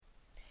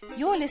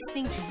You're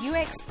listening to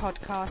UX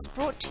Podcast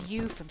brought to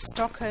you from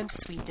Stockholm,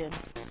 Sweden.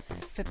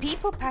 For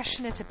people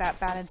passionate about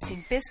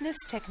balancing business,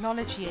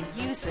 technology and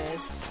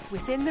users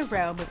within the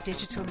realm of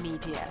digital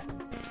media.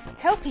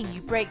 Helping you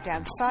break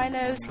down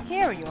silos,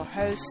 here are your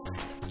hosts,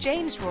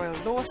 James Royal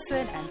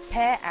Lawson and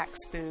Per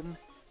Axboom.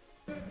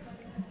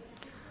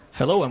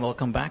 Hello and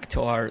welcome back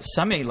to our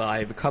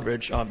semi-live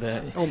coverage of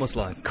the Almost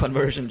live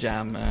Conversion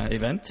Jam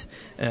event.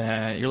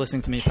 You're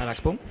listening to me, Per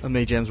Axboom. And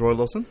me, James Royal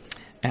Lawson.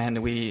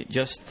 And we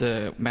just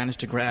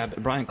managed to grab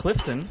Brian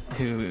Clifton,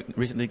 who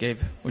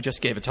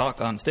just gave a talk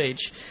on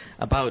stage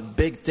about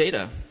big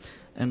data.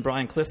 And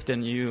Brian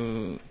Clifton,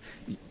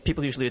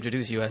 people usually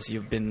introduce you as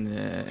you've been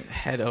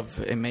head of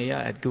EMEA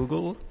at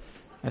Google,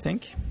 I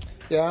think.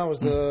 Yeah, I was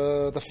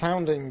the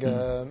founding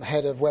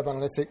head of web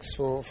analytics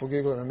for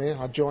Google and EMEA.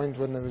 I joined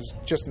when there was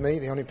just me,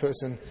 the only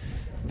person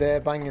there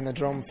banging the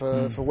drum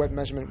for web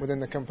measurement within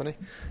the company.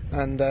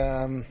 And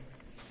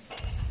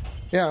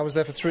I was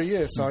there for 3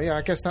 years. So,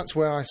 I guess that's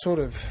where I sort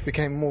of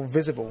became more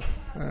visible.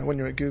 When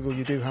you're at Google,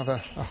 you do have a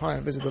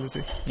higher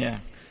visibility. Yeah.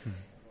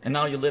 And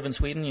now you live in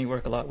Sweden, you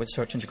work a lot with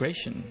search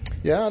integration.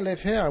 Yeah, I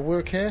live here, I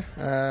work here.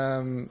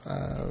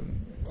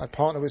 I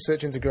partner with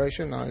search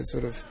integration. I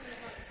sort of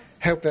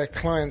help their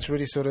clients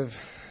really sort of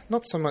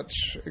not so much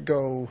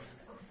go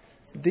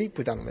deep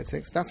with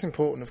analytics. That's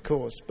important, of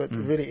course, but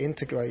really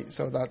integrate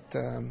so that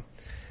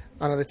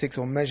analytics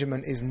or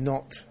measurement is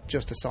not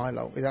just a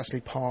silo. It's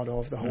actually part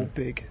of the whole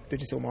big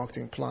digital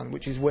marketing plan,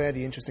 which is where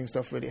the interesting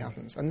stuff really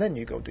happens. And then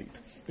you go deep.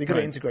 You've got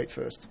to integrate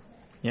first.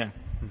 Yeah.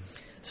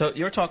 So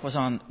your talk was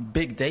on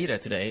big data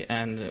today,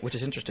 and which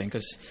is interesting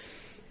because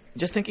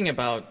just thinking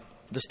about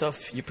the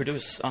stuff you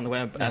produce on the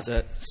web as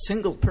a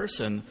single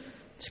person,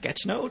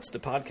 sketch notes, the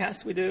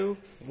podcast we do,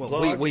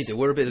 blogs, we do.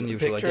 We're a bit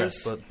unusual,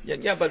 pictures. I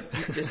guess. But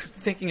but just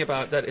thinking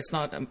about that, it's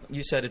not.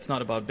 You said it's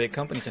not about big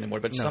companies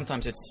anymore, but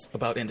sometimes it's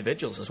about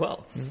individuals as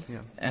well. Yeah.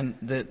 And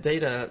the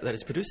data that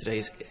is produced today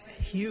is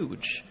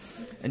huge.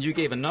 And you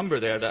gave a number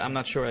there that I'm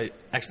not sure I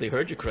actually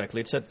heard you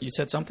correctly. You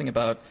said something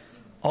about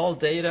all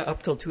data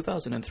up till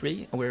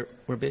 2003.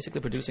 We're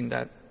basically producing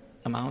that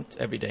amount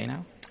every day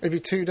now. Every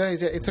 2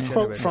 days, yeah. It's a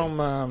quote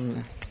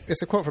from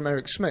it's a quote from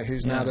Eric Schmidt,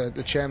 who's now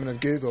the chairman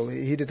of Google.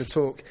 He did a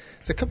talk.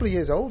 It's a couple of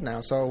years old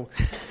now, so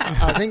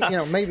I think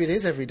maybe it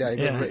is every day.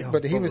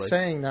 But he was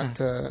saying that,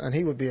 and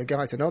he would be a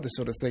guy to know this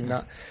sort of thing.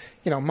 That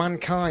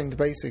mankind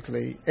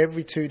basically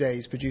every 2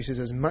 days produces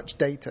as much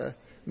data.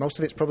 Most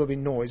of it's probably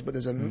noise, but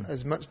there's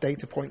as much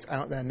data points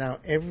out there now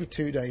every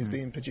 2 days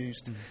being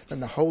produced than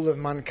the whole of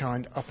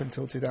mankind up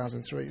until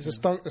 2003. It's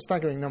a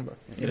staggering number.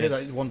 You hear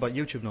that one about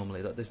YouTube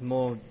normally, that there's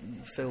more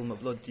film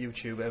uploaded to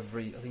YouTube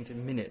every, I think it's a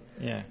minute.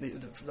 Yeah.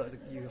 It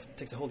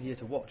takes a whole year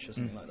to watch or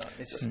something like that.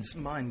 It's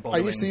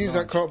mind-boggling. I used to use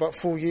that quote about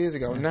 4 years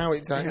ago, and now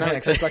it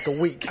takes like a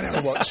week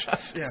to watch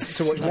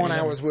 1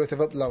 hour's worth of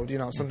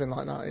upload, something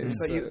like that.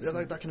 It's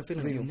like that kind of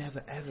feeling that you're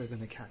never, ever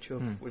going to catch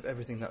up with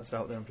everything that's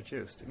out there and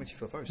produced. It makes you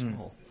feel very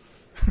small.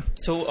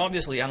 So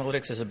obviously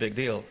analytics is a big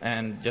deal,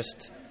 and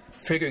just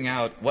figuring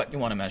out what you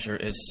want to measure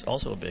is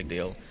also a big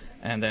deal,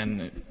 and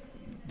then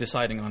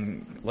deciding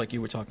on, like you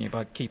were talking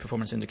about, key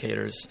performance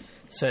indicators,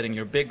 setting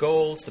your big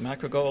goals, the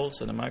macro goals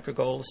and the micro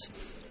goals.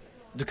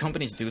 Do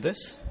companies do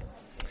this?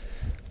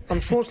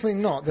 Unfortunately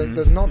not.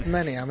 There's not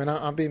many. I mean,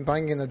 I've been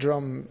banging the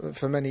drum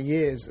for many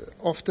years.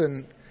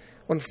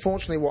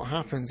 Unfortunately, what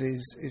happens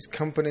is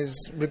companies,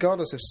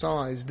 regardless of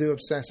size, do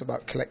obsess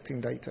about collecting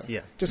data.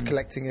 Yeah. Just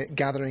collecting it,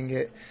 gathering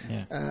it.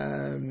 Yeah.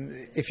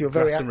 If you're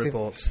very active,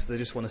 reports, they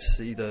just want to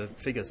see the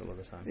figures a lot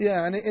of the time.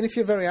 Yeah, and if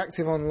you're very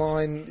active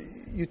online,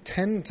 you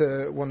tend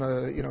to want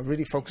to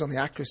really focus on the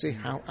accuracy.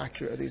 How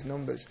accurate are these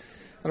numbers?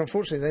 And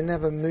unfortunately, they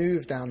never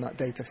move down that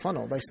data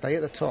funnel. They stay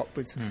at the top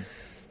with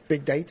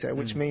big data,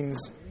 which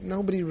means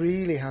nobody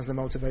really has the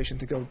motivation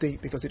to go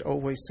deep because it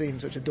always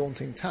seems such a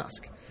daunting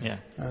task. Yeah.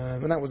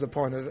 And that was the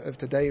point of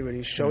today,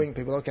 really, showing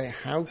people, okay,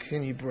 how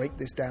can you break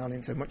this down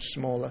into much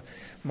smaller,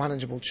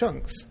 manageable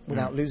chunks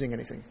without losing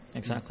anything?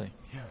 Exactly.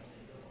 Yeah.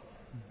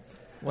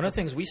 One of the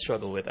things we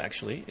struggle with,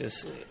 actually,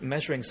 is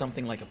measuring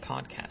something like a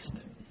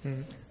podcast.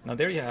 Now,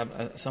 there you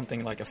have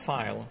something like a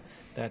file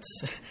that's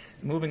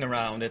moving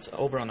around. It's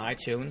over on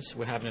iTunes.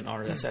 We're having an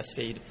RSS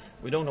feed.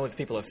 We don't know if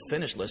people have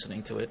finished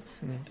listening to it.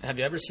 Have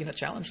you ever seen a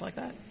challenge like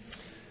that?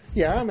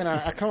 Yeah, I mean,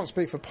 I can't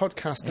speak for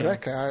podcasts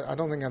directly. I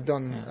don't think I've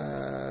done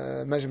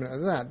measurement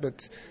of that.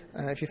 But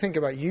if you think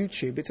about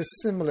YouTube, it's a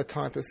similar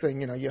type of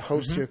thing. You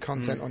host your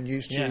content on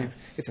YouTube. Yeah.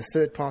 It's a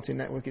third-party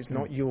network. It's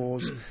not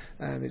yours.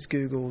 It's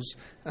Google's.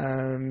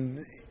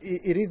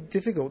 It is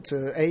difficult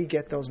to, A,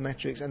 get those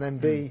metrics, and then,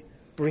 B,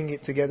 bring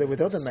it together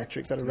with other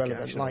metrics that are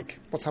relevant, like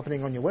what's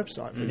happening on your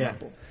website, for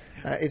example.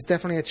 It's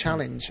definitely a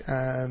challenge.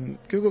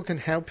 Google can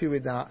help you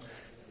with that.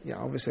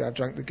 Obviously I've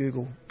drank the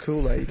Google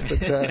Kool-Aid,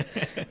 but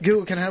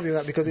Google can help you with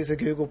that because it's a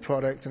Google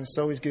product, and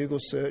so is Google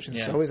Search, and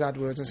so is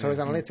AdWords, and so is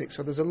Analytics.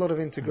 So there's a lot of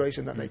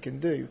integration that they can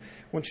do.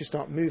 Once you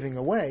start moving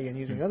away and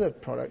using other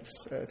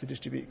products to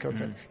distribute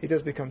content, it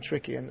does become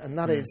tricky, and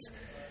that is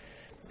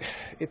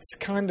it's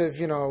kind of,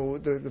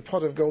 the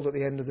pot of gold at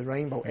the end of the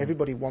rainbow.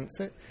 Everybody wants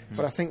it,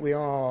 but I think we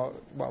are,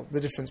 the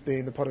difference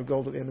being the pot of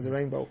gold at the end of the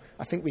rainbow.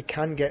 I think we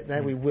can get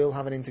there. We will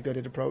have an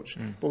integrated approach,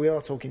 but we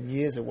are talking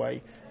years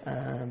away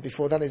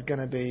before that is going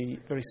to be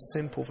very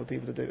simple for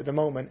people to do. At the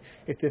moment,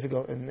 it's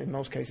difficult and in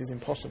most cases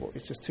impossible.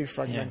 It's just too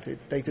fragmented.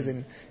 Data's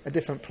in a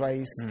different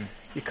place.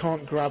 You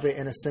can't grab it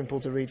in a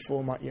simple-to-read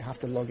format. You have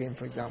to log in,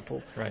 for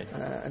example. Right.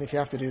 And if you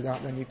have to do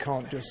that, then you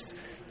can't just,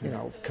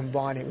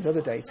 combine it with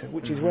other data,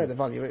 which is where the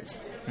value is.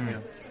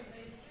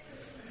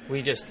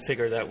 We just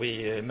figure that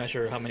we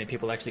measure how many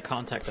people actually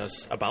contact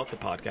us about the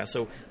podcast.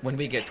 So when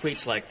we get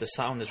tweets like the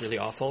sound is really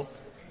awful,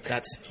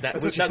 that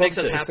makes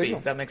us happy.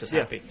 That makes us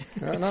happy.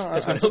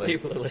 Because we know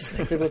people are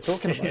listening. People are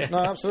talking about it. No,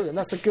 absolutely. And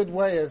that's a good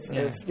way of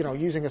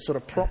using a sort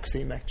of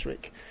proxy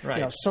metric.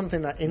 Right.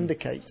 Something that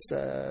indicates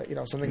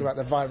something about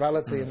the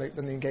virality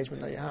and the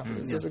engagement that you have.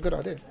 It's a good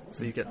idea.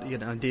 So you get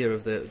an idea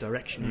of the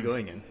direction you're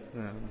going in,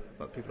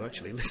 but people are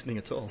actually listening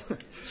at all.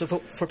 So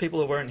for people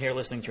who weren't here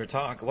listening to your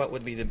talk, what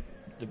would be the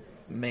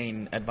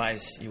main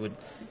advice you would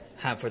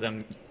have for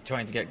them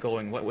trying to get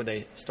going? What would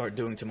they start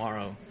doing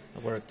tomorrow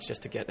at work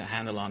just to get a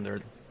handle on their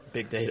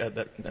big data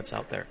that's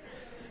out there?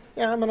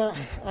 Yeah, I mean,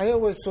 I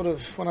always sort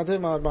of, when I do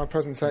my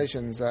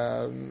presentations,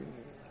 I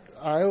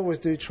always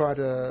do try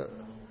to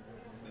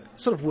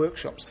sort of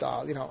workshop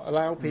style,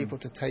 allow people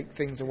to take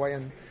things away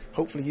and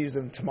hopefully use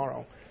them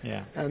tomorrow.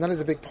 Yeah. And that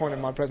is a big point of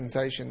my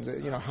presentations,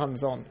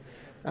 hands-on.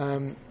 I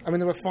mean,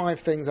 there were 5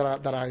 things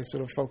that I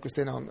sort of focused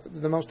in on.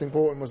 The most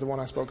important was the one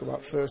I spoke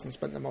about first and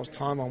spent the most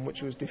time on,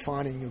 which was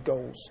defining your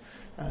goals.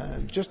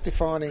 Just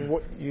defining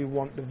what you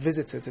want the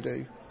visitor to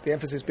do. The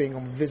emphasis being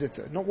on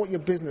visitor, not what your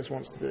business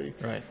wants to do.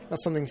 Right.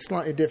 That's something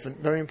slightly different,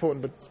 very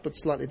important, but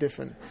slightly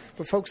different.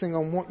 But focusing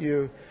on what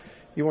you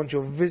want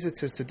your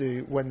visitors to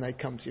do when they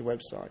come to your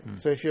website.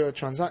 So if you're a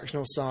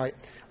transactional site,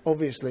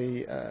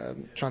 obviously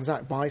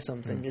transact, buy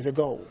something is a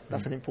goal.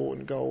 That's an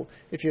important goal.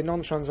 If you're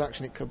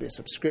non-transaction, it could be a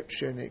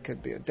subscription, it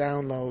could be a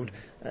download,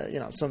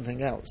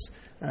 something else.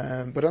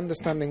 But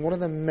understanding what are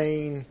the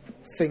main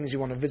things you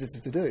want a visitor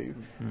to do,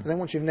 and then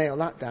once you've nailed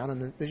that down,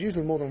 and there's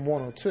usually more than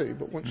 1 or 2,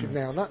 but once you've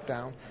nailed that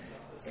down,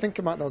 think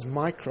about those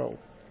micro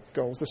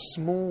goals, the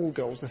small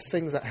goals, the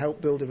things that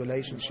help build a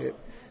relationship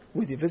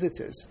with your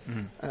visitors.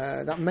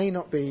 That may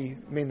not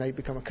mean they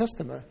become a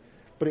customer,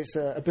 but it's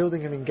a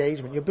building of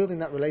engagement. You're building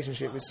that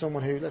relationship with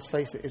someone who, let's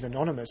face it, is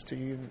anonymous to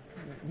you.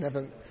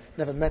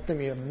 Never met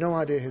them, you have no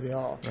idea who they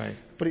are. Right.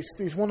 But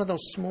it's one of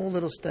those small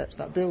little steps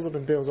that builds up,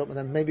 and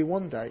then maybe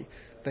one day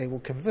they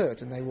will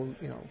convert and they will,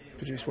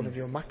 produce one of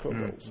your macro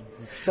goals.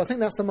 So I think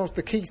that's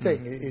the key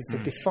thing is to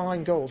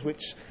define goals,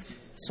 which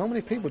so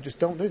many people just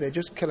don't do. They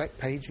just collect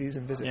page views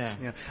and visits.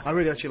 Yeah. I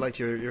really actually liked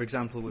your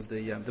example with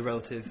the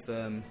relative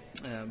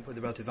put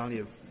the relative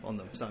value on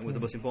them, starting with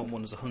the most important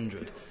one was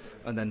 100,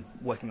 and then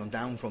working on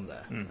down from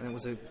there. And it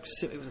was a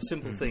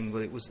simple thing,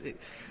 but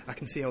I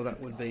can see how that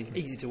would be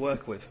easy to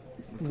work with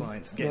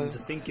clients, get them to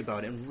think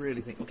about it and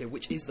really think, okay,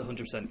 which is the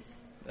 100%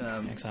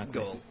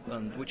 goal,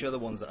 and which are the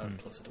ones that are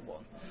closer to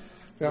 1.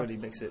 Really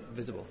makes it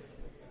visible.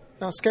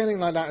 Now, scaling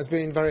like that has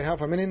been very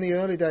helpful. I mean, in the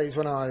early days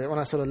when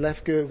I sort of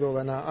left Google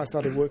and I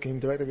started working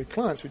directly with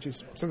clients, which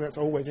is something that's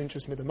always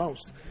interested me the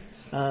most,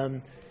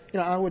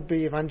 I would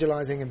be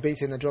evangelizing and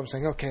beating the drum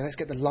saying, okay, let's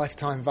get the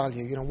lifetime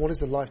value. What is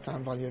the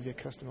lifetime value of your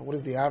customer? What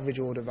is the average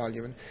order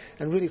value?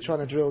 And really trying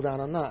to drill down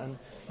on that. And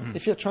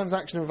if you're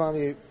transactional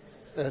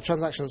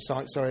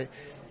site,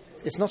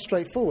 it's not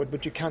straightforward,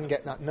 but you can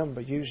get that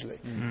number usually.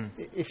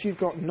 If you've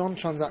got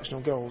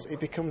non-transactional goals, it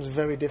becomes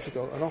very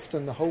difficult, and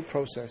often the whole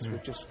process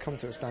would just come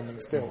to a standing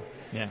still.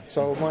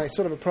 So my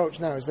sort of approach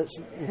now is let's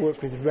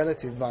work with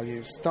relative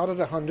values. Start at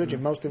 100,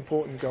 your most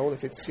important goal,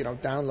 if it's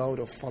download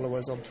or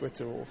followers on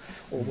Twitter or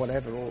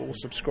whatever, or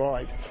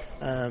subscribe.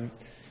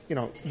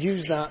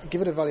 Use that,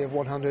 give it a value of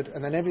 100,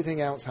 and then everything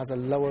else has a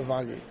lower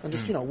value. And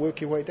just, work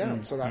your way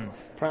down so that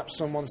perhaps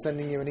someone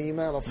sending you an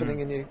email or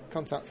filling in your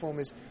contact form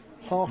is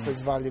half as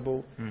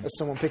valuable as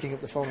someone picking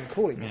up the phone and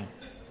calling you.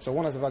 So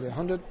one has a value of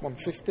 100,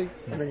 150,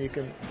 and then you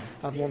can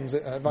have one's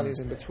values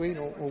in between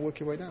or work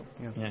your way down.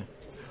 Yeah.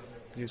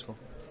 Useful.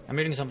 I'm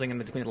reading something in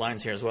between the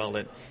lines here as well,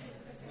 that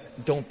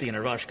don't be in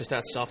a rush, because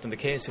that's often the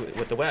case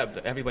with the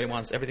web. Everybody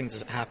wants everything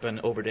to happen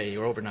overday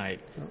or overnight,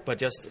 but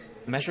just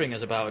measuring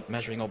is about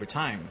measuring over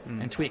time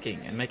and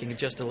tweaking and making it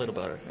just a little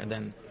better, and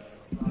then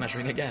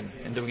measuring again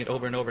and doing it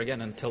over and over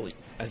again until,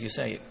 as you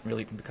say, it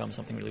really becomes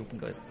something really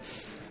good.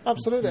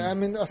 Absolutely. I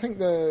mean, I think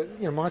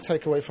my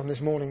takeaway from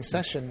this morning's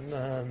session,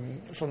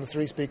 from the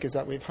 3 speakers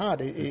that we've had,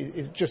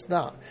 is just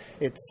that.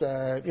 It's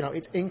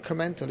it's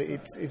incremental.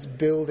 It's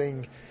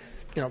building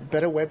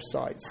better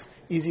websites,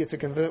 easier to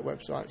convert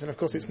websites, and of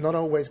course, it's not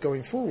always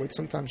going forward.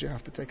 Sometimes you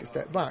have to take a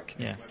step back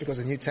because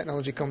a new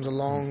technology comes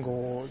along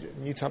or a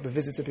new type of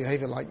visitor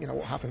behaviour, like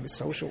what happened with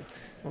social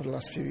over the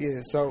last few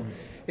years. So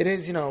it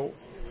is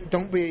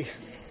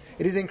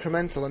It is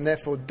incremental, and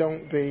therefore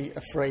don't be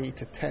afraid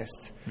to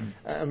test.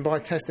 And by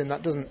testing,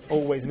 that doesn't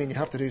always mean you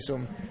have to do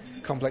some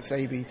complex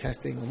A/B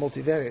testing or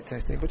multivariate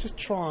testing, but just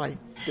try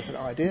different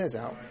ideas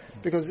out.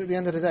 Because at the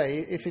end of the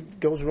day, if it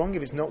goes wrong,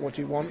 if it's not what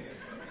you want,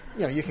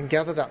 you can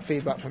gather that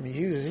feedback from your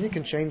users and you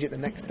can change it the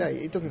next day.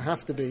 It doesn't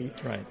have to be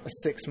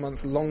a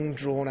 6-month, long,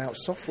 drawn-out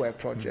software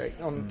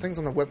project. Things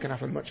on the web can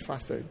happen much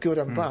faster, good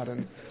and bad.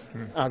 And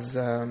as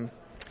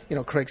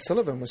Craig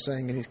Sullivan was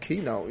saying in his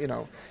keynote,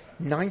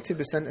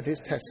 90% of his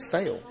tests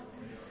fail.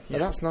 Now,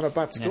 that's not a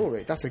bad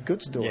story. That's a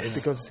good story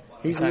because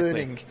he's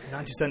learning.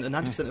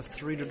 90% of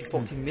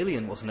 340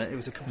 million, wasn't it? It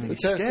was a completely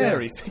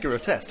scary figure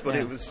of test, but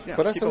it was.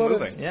 But that's keep on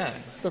moving.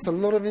 That's a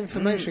lot of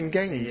information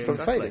gained from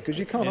failure because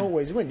you can't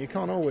always win. You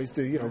can't always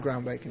do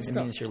groundbreaking stuff.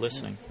 It means you're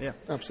listening. Yeah,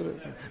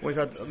 absolutely. We've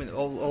had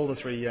all the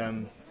three,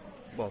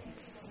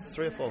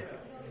 3 or 4.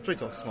 3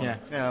 talks this morning.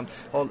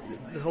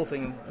 The whole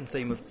thing and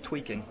theme of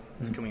tweaking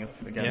is coming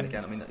up again and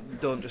again.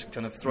 Don't just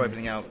kind of throw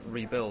everything out,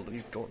 rebuild.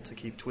 You've got to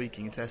keep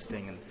tweaking and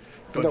testing and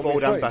going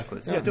forward and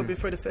backwards. Don't be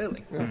afraid of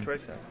failing.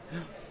 Correct that.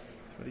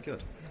 It's really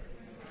good.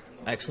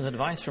 Excellent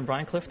advice from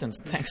Brian Clifton.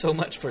 Thanks so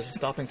much for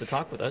stopping to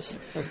talk with us.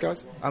 Thanks,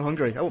 guys. I'm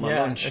hungry. I want my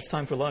lunch. It's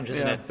time for lunch,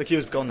 isn't it? The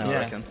queue's gone now, I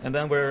reckon. And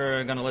then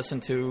we're going to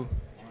listen to,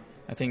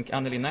 I think,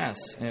 Anneli Nass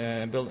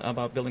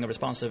about building a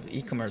responsive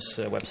e-commerce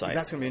website.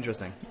 That's going to be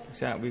interesting.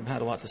 So, we've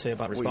had a lot to say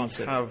about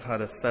responsive. We have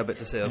had a fair bit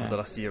to say over the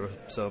last year or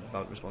so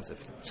about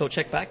responsive. So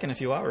check back in a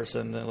few hours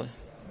and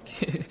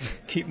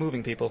keep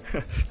moving, people.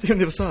 See you on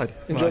the other side.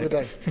 Enjoy the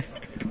day.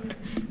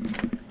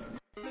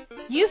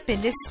 You've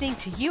been listening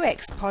to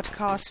UX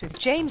Podcast with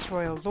James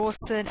Royal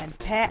Lawson and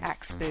Per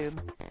Axboom.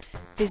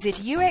 Visit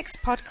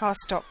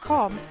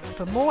uxpodcast.com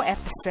for more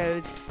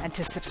episodes and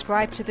to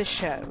subscribe to the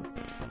show.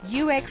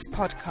 UX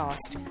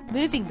Podcast,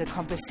 moving the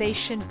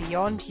conversation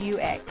beyond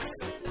UX.